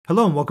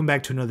Hello and welcome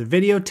back to another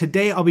video.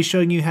 Today I'll be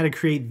showing you how to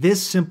create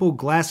this simple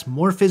glass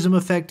morphism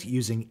effect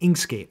using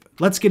Inkscape.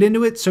 Let's get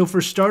into it. So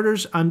for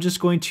starters, I'm just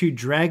going to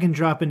drag and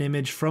drop an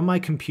image from my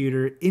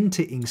computer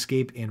into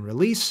Inkscape and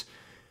release.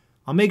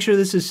 I'll make sure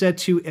this is set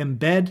to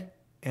embed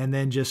and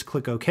then just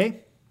click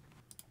OK.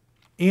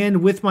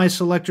 And with my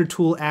selector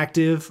tool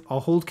active, I'll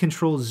hold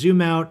Control,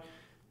 zoom out.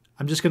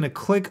 I'm just going to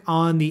click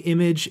on the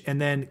image and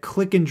then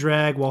click and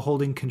drag while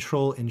holding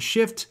Control and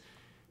Shift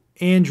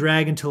and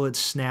drag until it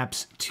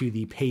snaps to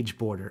the page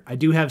border. I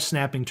do have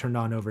snapping turned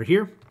on over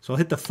here. So I'll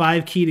hit the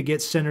 5 key to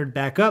get centered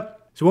back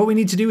up. So what we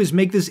need to do is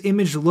make this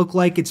image look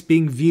like it's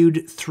being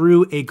viewed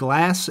through a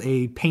glass,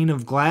 a pane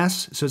of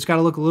glass. So it's got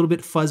to look a little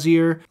bit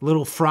fuzzier, a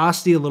little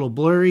frosty, a little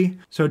blurry.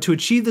 So to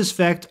achieve this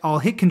effect, I'll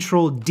hit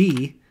Control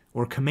D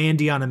or Command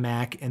D on a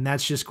Mac, and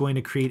that's just going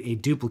to create a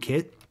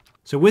duplicate.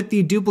 So with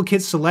the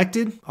duplicate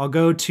selected, I'll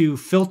go to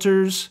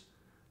Filters,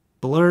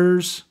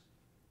 Blurs,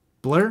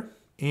 Blur,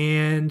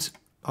 and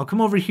I'll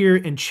come over here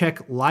and check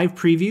Live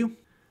Preview.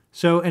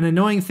 So an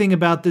annoying thing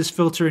about this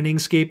filter in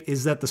Inkscape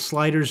is that the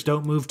sliders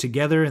don't move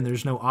together and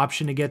there's no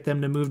option to get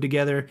them to move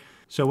together.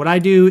 So what I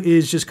do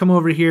is just come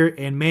over here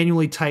and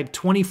manually type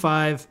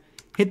 25,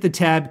 hit the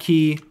Tab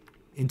key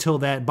until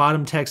that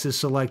bottom text is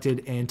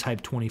selected and type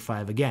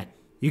 25 again.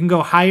 You can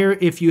go higher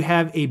if you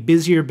have a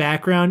busier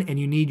background and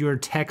you need your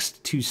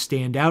text to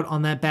stand out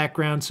on that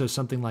background, so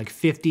something like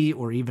 50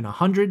 or even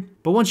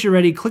 100. But once you're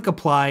ready, click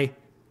Apply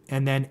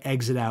and then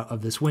exit out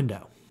of this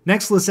window.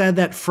 Next, let's add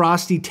that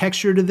frosty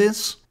texture to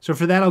this. So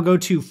for that, I'll go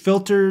to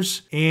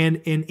Filters,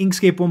 and in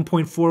Inkscape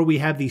 1.4, we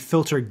have the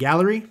Filter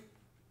Gallery.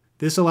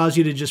 This allows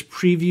you to just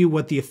preview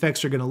what the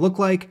effects are going to look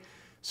like.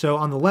 So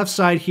on the left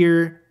side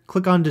here,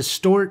 click on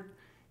Distort,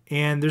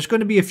 and there's going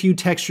to be a few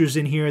textures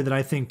in here that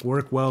I think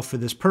work well for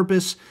this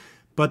purpose.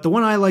 But the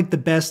one I like the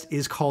best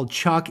is called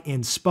Chalk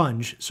and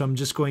Sponge. So I'm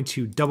just going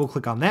to double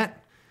click on that.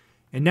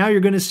 And now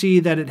you're going to see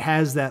that it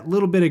has that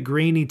little bit of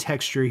grainy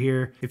texture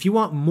here. If you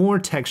want more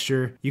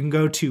texture, you can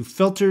go to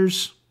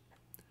Filters,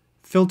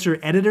 Filter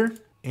Editor.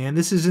 And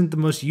this isn't the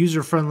most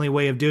user-friendly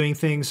way of doing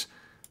things,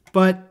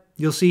 but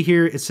you'll see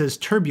here it says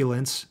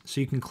Turbulence.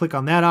 So you can click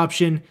on that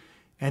option,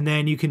 and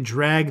then you can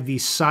drag the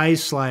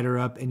size slider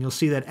up, and you'll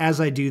see that as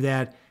I do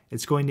that,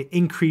 it's going to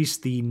increase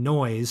the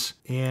noise.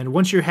 And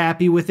once you're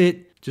happy with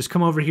it, just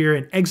come over here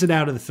and exit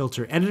out of the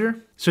filter editor.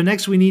 So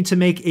next we need to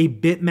make a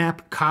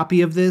bitmap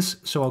copy of this.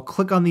 So I'll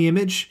click on the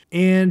image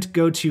and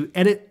go to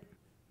Edit,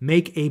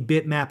 Make a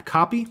Bitmap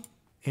Copy.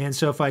 And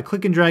so if I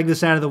click and drag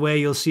this out of the way,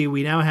 you'll see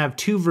we now have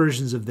two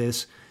versions of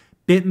this.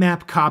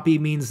 Bitmap copy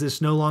means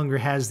this no longer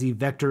has the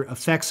vector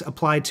effects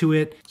applied to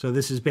it. So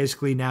this is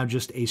basically now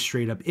just a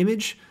straight up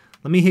image.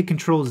 Let me hit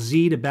Control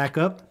Z to back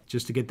up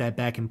just to get that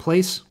back in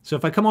place. So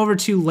if I come over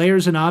to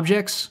Layers and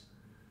Objects,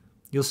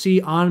 you'll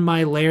see on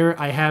my layer,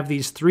 I have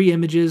these 3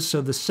 images.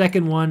 So the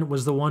second one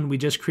was the one we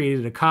just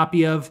created a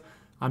copy of.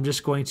 I'm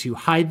just going to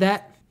hide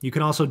that. You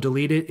can also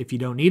delete it if you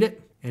don't need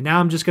it. And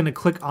now I'm just going to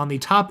click on the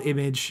top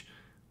image,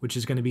 which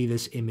is going to be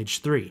this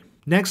image 3.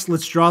 Next,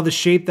 let's draw the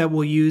shape that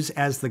we'll use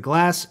as the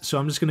glass. So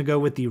I'm just going to go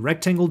with the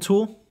rectangle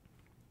tool,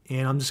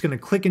 and I'm just going to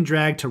click and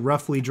drag to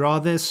roughly draw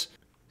this.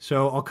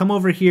 So I'll come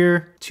over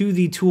here to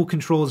the tool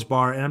controls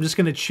bar, and I'm just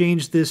going to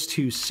change this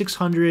to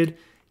 600,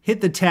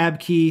 hit the Tab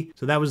key.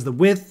 So that was the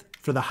width.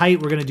 For the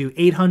height, we're going to do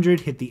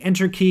 800, hit the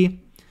Enter key.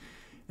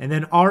 And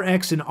then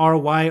RX and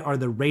RY are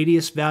the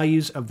radius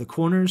values of the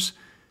corners.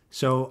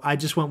 So I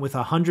just went with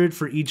 100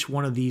 for each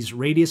one of these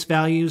radius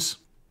values.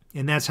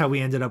 And that's how we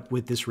ended up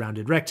with this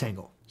rounded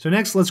rectangle. So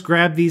next, let's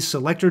grab the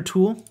selector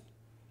tool.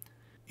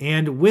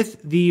 And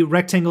with the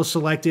rectangle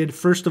selected,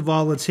 first of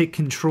all, let's hit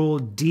Control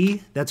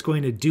D. That's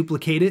going to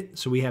duplicate it.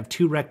 So we have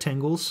 2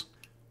 rectangles.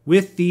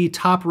 With the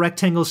top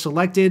rectangle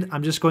selected,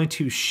 I'm just going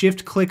to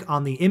shift click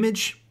on the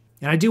image.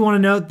 And I do want to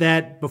note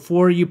that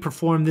before you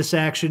perform this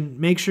action,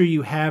 make sure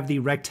you have the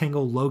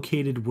rectangle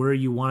located where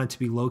you want it to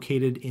be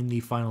located in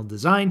the final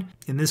design.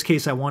 In this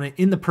case, I want it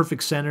in the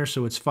perfect center,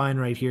 so it's fine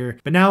right here.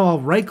 But now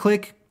I'll right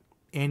click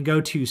and go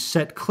to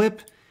Set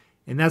Clip,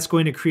 and that's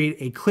going to create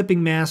a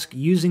clipping mask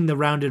using the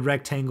rounded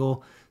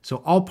rectangle. So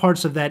all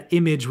parts of that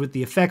image with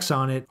the effects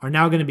on it are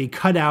now going to be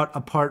cut out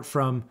apart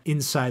from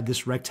inside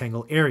this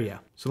rectangle area.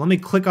 So let me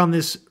click on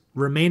this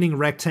remaining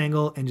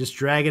rectangle and just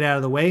drag it out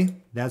of the way.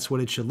 That's what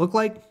it should look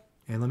like.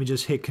 And let me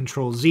just hit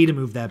Control Z to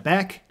move that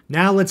back.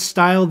 Now let's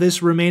style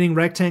this remaining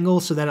rectangle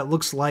so that it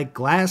looks like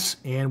glass.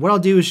 And what I'll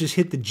do is just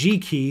hit the G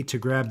key to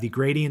grab the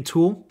gradient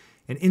tool.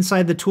 And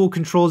inside the tool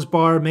controls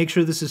bar, make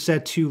sure this is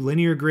set to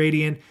linear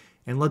gradient.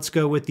 And let's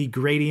go with the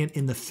gradient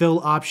in the fill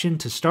option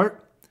to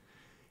start.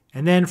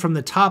 And then from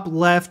the top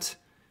left,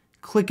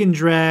 click and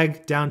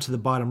drag down to the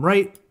bottom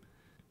right.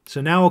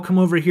 So now I'll come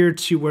over here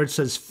to where it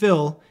says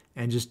fill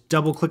and just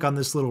double click on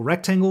this little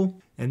rectangle.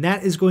 And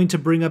that is going to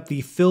bring up the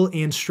fill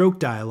and stroke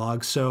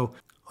dialog. So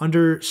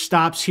under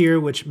stops here,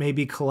 which may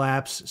be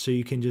collapsed, so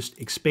you can just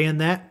expand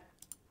that.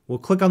 We'll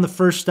click on the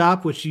first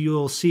stop, which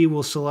you'll see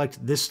will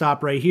select this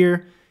stop right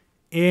here.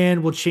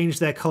 And we'll change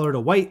that color to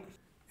white.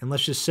 And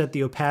let's just set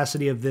the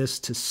opacity of this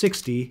to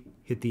 60.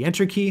 Hit the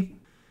Enter key.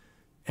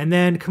 And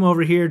then come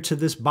over here to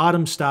this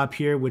bottom stop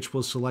here, which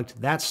will select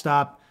that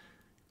stop.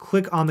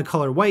 Click on the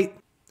color white,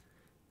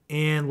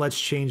 and let's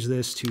change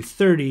this to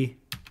 30.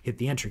 Hit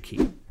the enter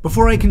key.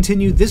 Before I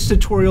continue, this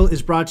tutorial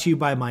is brought to you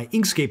by my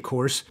Inkscape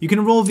course. You can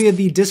enroll via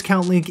the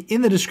discount link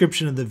in the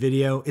description of the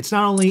video. It's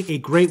not only a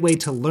great way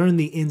to learn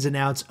the ins and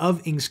outs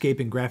of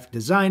Inkscape and graphic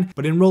design,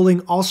 but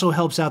enrolling also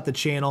helps out the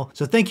channel.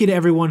 So thank you to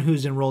everyone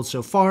who's enrolled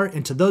so far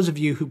and to those of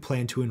you who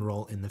plan to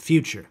enroll in the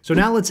future. So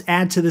now let's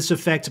add to this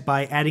effect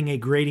by adding a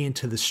gradient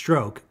to the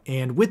stroke.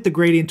 And with the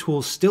gradient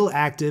tool still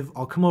active,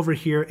 I'll come over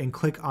here and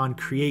click on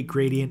Create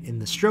Gradient in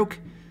the stroke.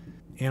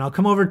 And I'll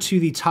come over to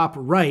the top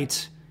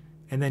right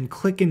and then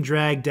click and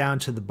drag down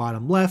to the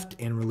bottom left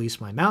and release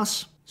my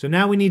mouse. So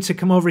now we need to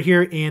come over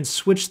here and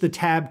switch the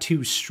tab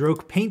to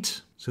Stroke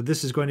Paint. So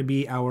this is going to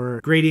be our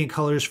gradient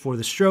colors for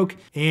the stroke.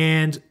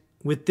 And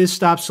with this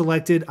stop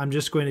selected, I'm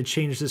just going to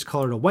change this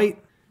color to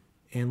white.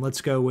 And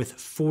let's go with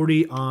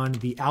 40 on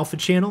the alpha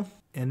channel.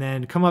 And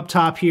then come up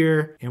top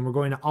here, and we're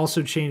going to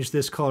also change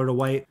this color to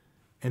white.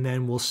 And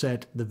then we'll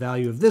set the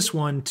value of this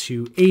one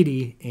to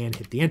 80 and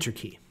hit the enter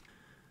key.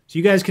 So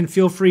you guys can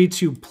feel free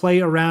to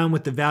play around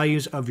with the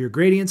values of your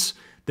gradients.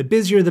 The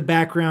busier the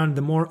background,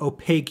 the more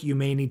opaque you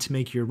may need to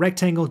make your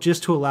rectangle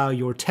just to allow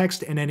your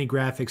text and any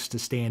graphics to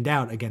stand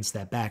out against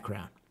that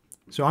background.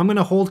 So I'm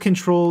gonna hold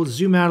Control,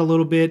 zoom out a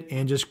little bit,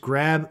 and just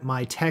grab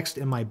my text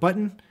and my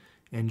button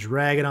and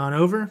drag it on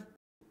over.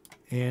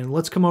 And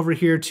let's come over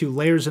here to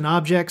Layers and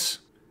Objects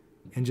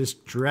and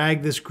just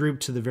drag this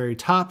group to the very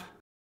top.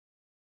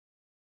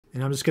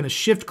 And I'm just gonna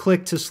shift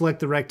click to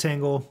select the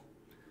rectangle.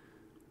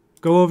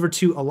 Go over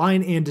to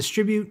Align and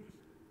Distribute.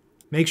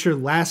 Make sure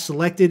Last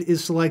Selected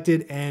is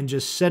selected and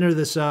just center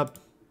this up.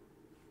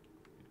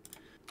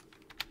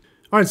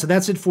 All right, so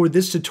that's it for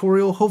this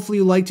tutorial. Hopefully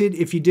you liked it.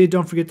 If you did,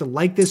 don't forget to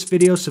like this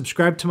video,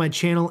 subscribe to my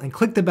channel, and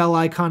click the bell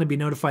icon to be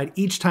notified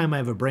each time I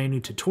have a brand new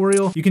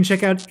tutorial. You can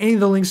check out any of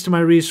the links to my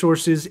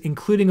resources,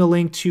 including a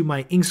link to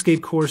my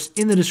Inkscape course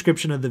in the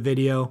description of the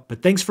video.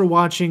 But thanks for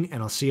watching,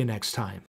 and I'll see you next time.